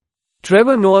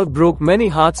Trevor Noah broke many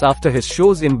hearts after his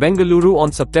shows in Bengaluru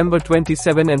on September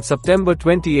 27 and September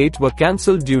 28 were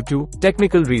cancelled due to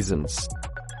technical reasons.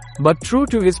 But true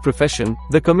to his profession,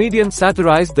 the comedian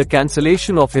satirized the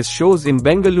cancellation of his shows in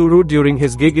Bengaluru during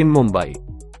his gig in Mumbai.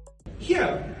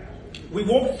 Here, we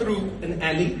walked through an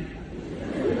alley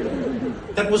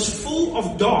that was full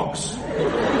of dogs,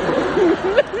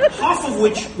 half of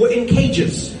which were in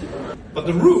cages. But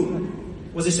the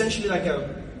room was essentially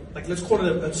let's call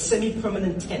it a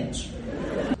semi-permanent tent.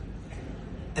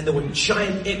 And there were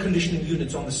giant air conditioning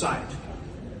units on the side,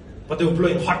 but they were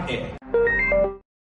blowing hot air.